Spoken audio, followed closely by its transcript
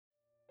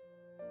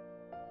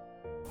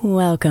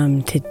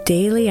Welcome to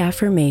Daily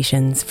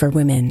Affirmations for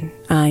Women.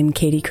 I'm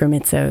Katie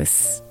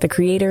Kremitzos, the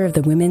creator of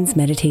the Women's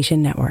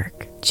Meditation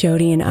Network.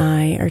 Jody and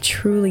I are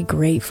truly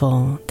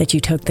grateful that you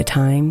took the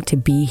time to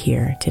be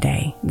here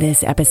today.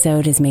 This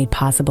episode is made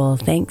possible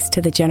thanks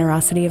to the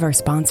generosity of our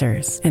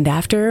sponsors. And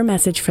after a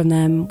message from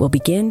them, we'll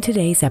begin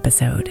today's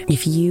episode.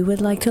 If you would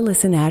like to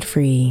listen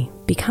ad-free,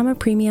 become a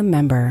premium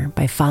member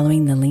by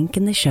following the link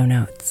in the show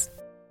notes.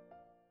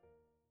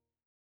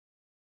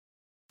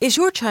 Is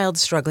your child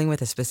struggling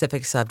with a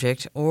specific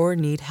subject or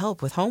need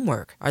help with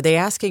homework? Are they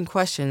asking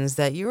questions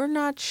that you're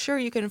not sure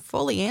you can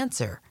fully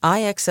answer?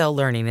 IXL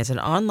Learning is an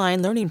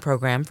online learning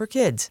program for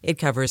kids. It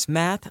covers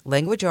math,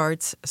 language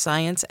arts,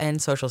 science,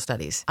 and social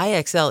studies.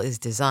 IXL is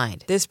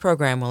designed. This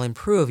program will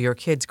improve your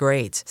kids'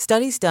 grades.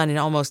 Studies done in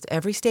almost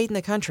every state in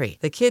the country.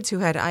 The kids who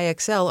had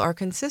IXL are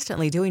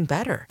consistently doing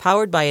better.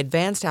 Powered by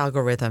advanced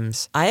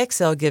algorithms,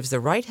 IXL gives the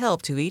right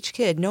help to each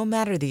kid no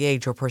matter the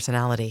age or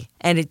personality.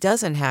 And it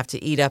doesn't have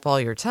to eat up all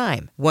your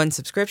time. One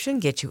subscription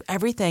gets you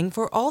everything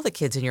for all the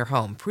kids in your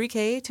home,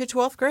 pre-K to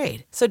 12th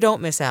grade. So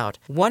don't miss out.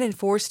 1 in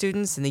 4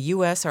 students in the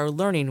U.S. are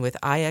learning with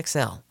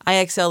IXL.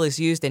 IXL is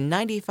used in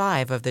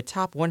 95 of the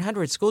top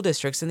 100 school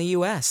districts in the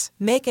U.S.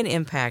 Make an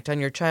impact on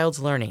your child's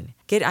learning.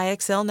 Get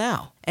IXL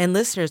now. And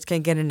listeners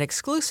can get an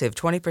exclusive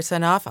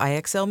 20% off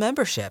IXL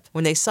membership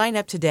when they sign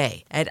up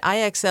today at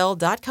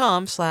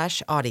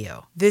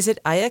IXL.com/audio. Visit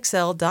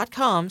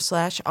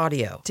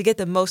IXL.com/audio to get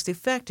the most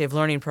effective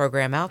learning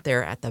program out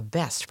there at the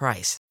best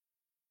price.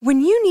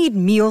 When you need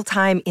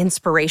mealtime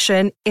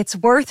inspiration, it's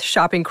worth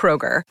shopping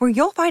Kroger, where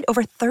you'll find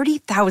over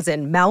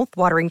 30,000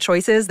 mouth-watering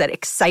choices that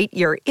excite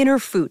your inner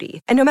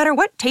foodie. And no matter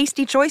what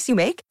tasty choice you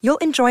make, you'll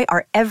enjoy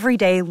our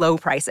everyday low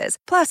prices,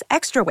 plus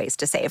extra ways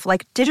to save,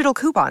 like digital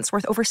coupons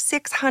worth over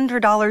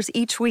 $600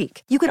 each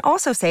week. You can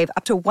also save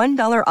up to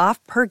 $1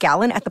 off per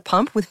gallon at the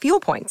pump with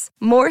fuel points.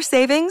 More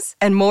savings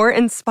and more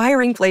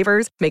inspiring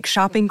flavors make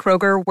shopping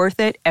Kroger worth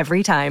it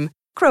every time.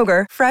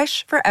 Kroger,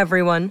 fresh for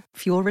everyone.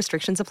 Fuel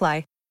restrictions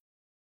apply.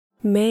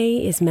 May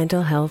is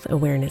Mental Health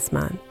Awareness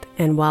Month.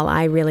 And while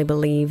I really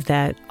believe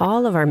that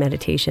all of our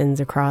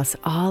meditations across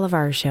all of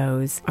our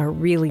shows are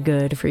really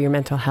good for your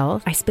mental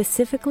health, I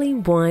specifically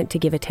want to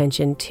give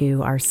attention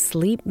to our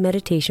Sleep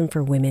Meditation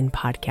for Women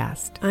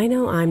podcast. I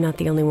know I'm not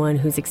the only one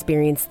who's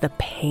experienced the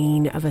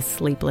pain of a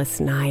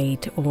sleepless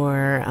night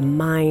or a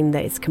mind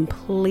that is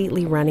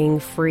completely running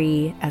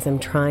free as I'm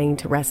trying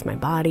to rest my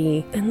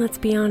body. And let's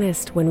be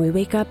honest, when we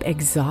wake up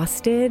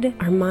exhausted,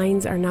 our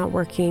minds are not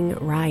working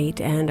right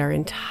and our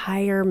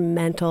entire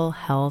mental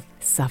health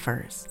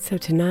suffers. So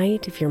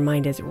tonight, if your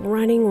mind is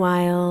running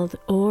wild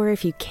or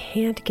if you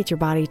can't get your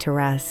body to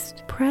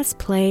rest, press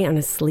play on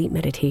a sleep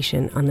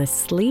meditation on the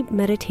Sleep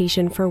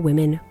Meditation for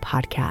Women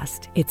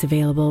podcast. It's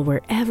available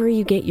wherever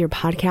you get your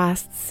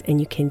podcasts,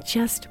 and you can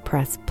just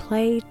press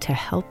play to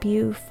help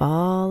you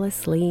fall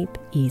asleep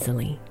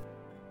easily.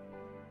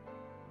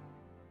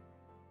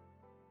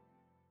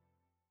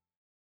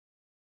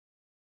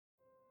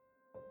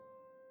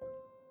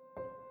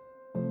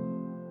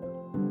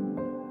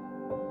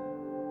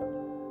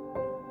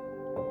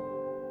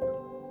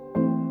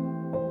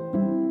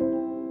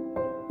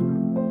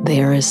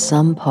 There is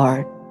some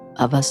part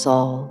of us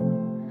all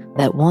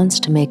that wants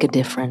to make a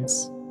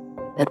difference,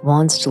 that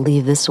wants to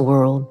leave this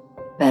world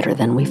better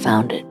than we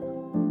found it.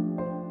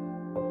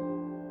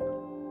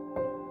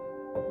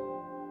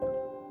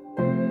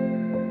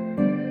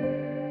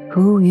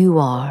 Who you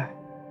are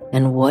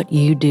and what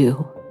you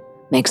do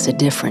makes a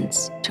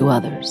difference to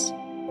others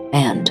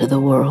and to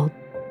the world.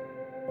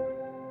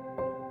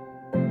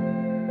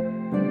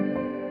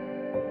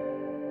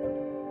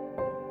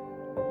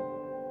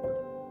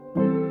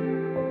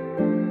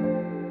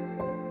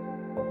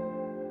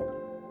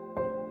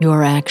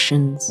 Your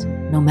actions,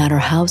 no matter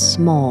how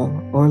small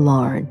or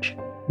large,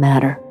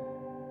 matter.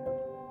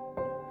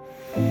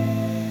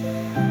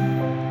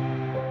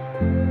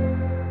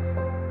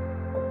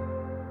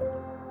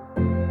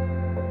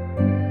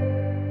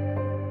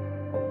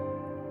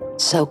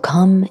 So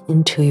come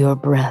into your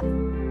breath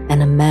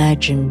and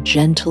imagine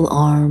gentle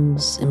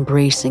arms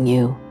embracing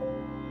you,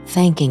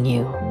 thanking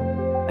you,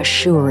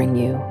 assuring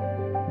you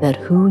that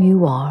who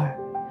you are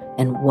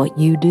and what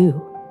you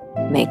do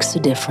makes a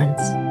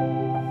difference.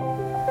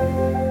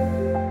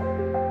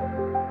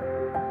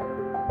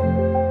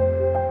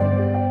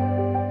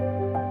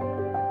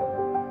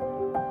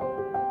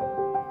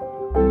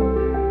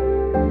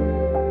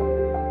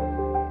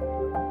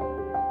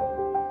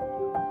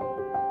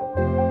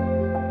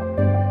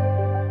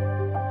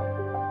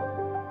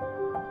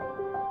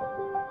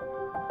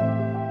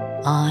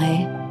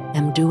 I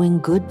am doing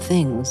good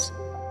things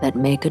that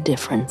make a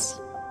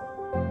difference.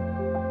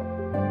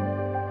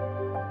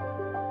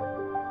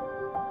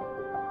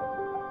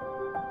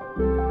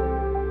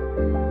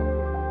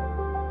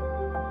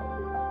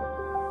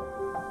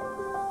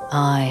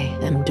 I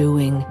am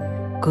doing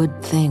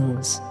good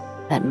things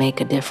that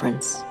make a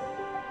difference.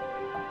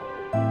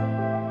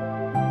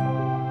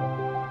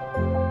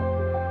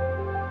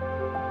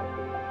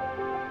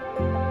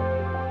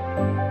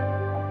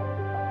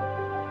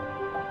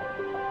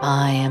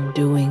 I am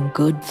doing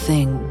good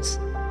things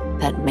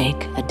that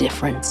make a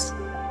difference.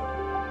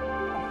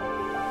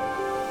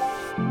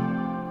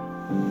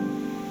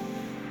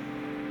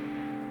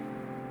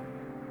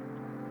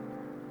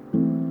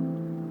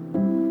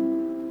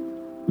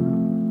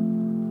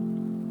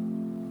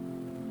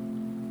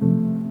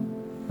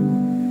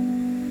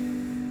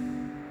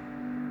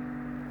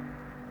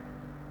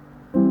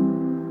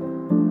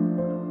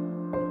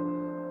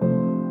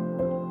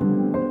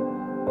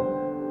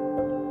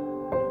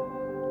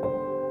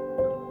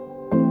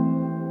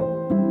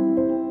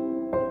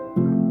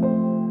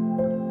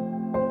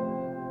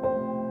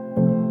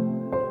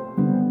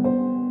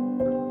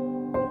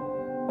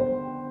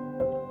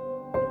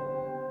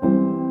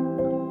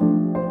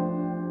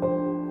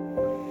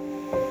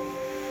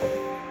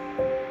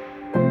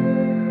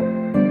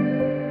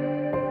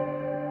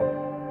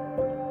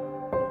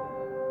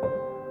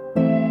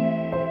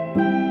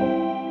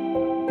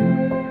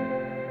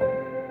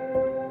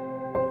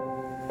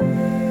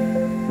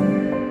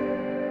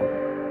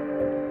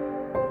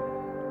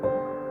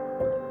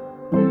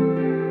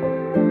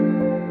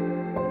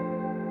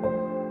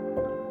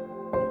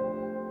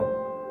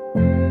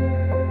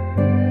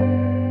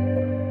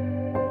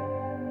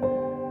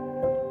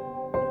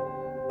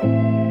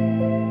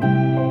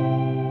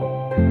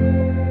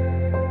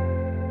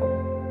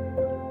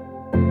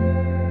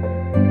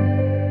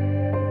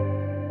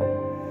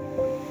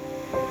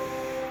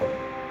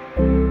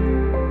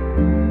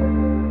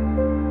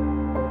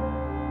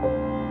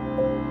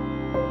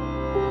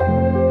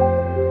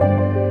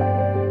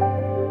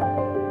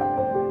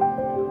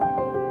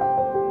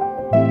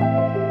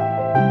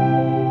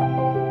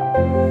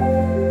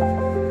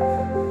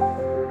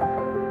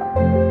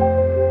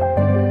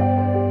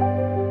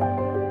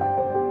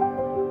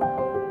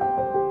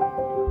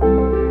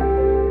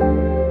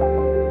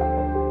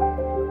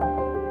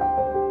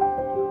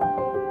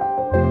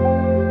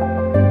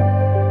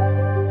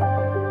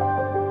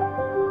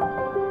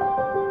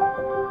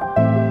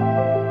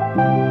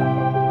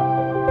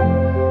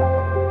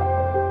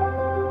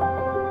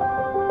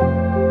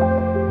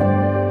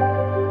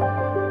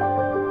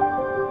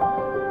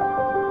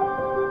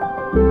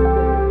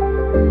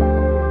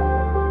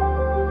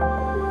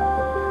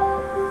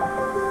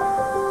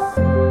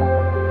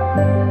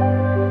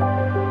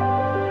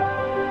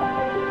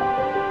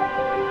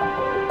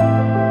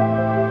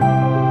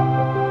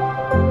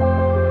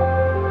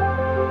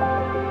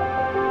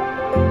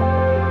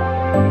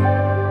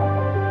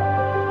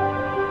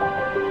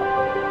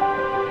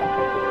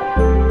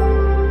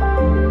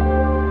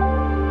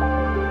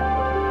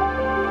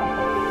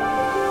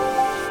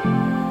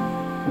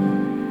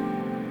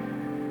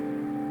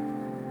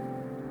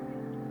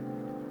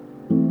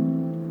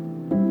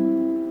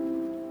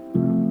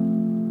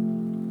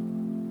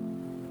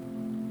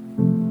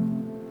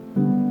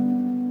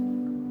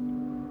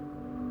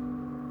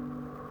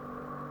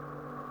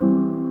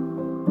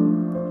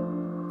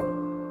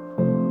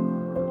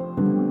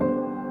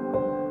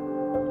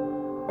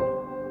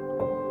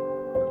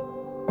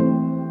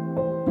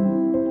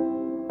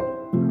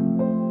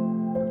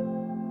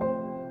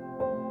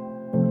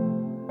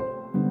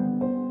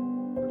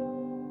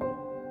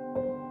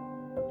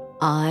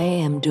 I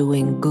am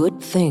doing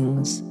good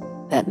things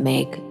that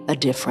make a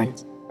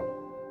difference.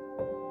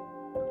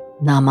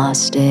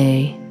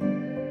 Namaste,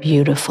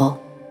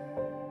 beautiful.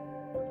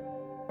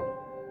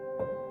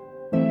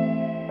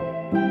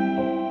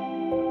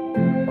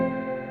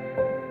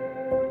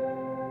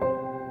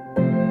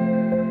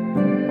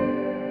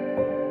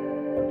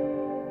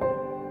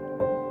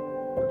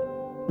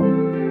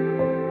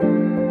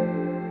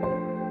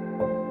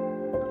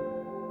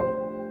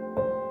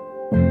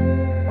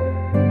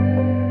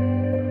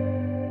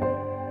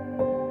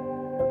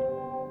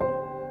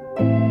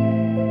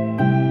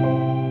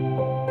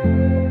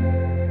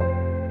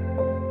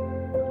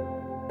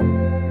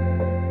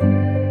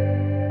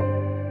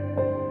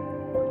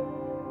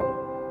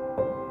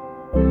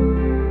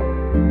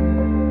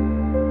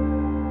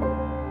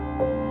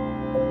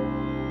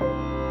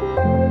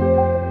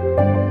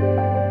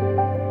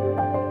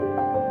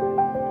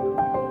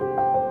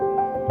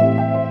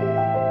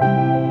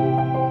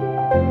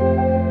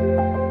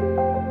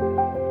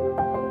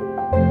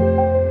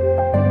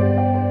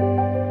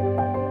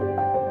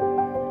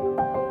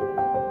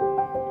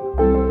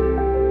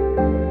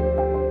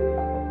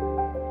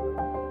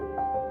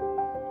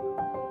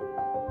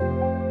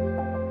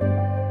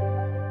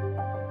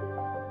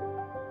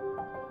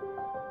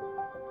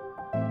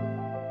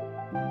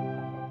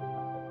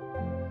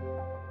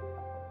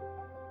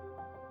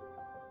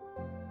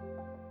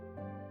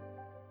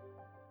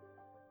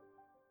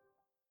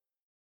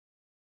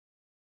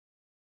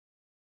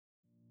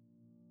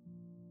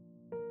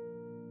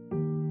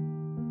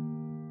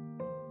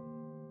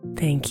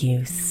 Thank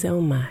you so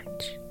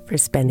much for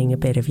spending a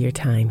bit of your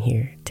time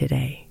here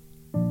today.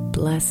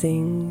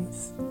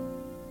 Blessings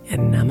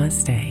and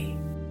namaste.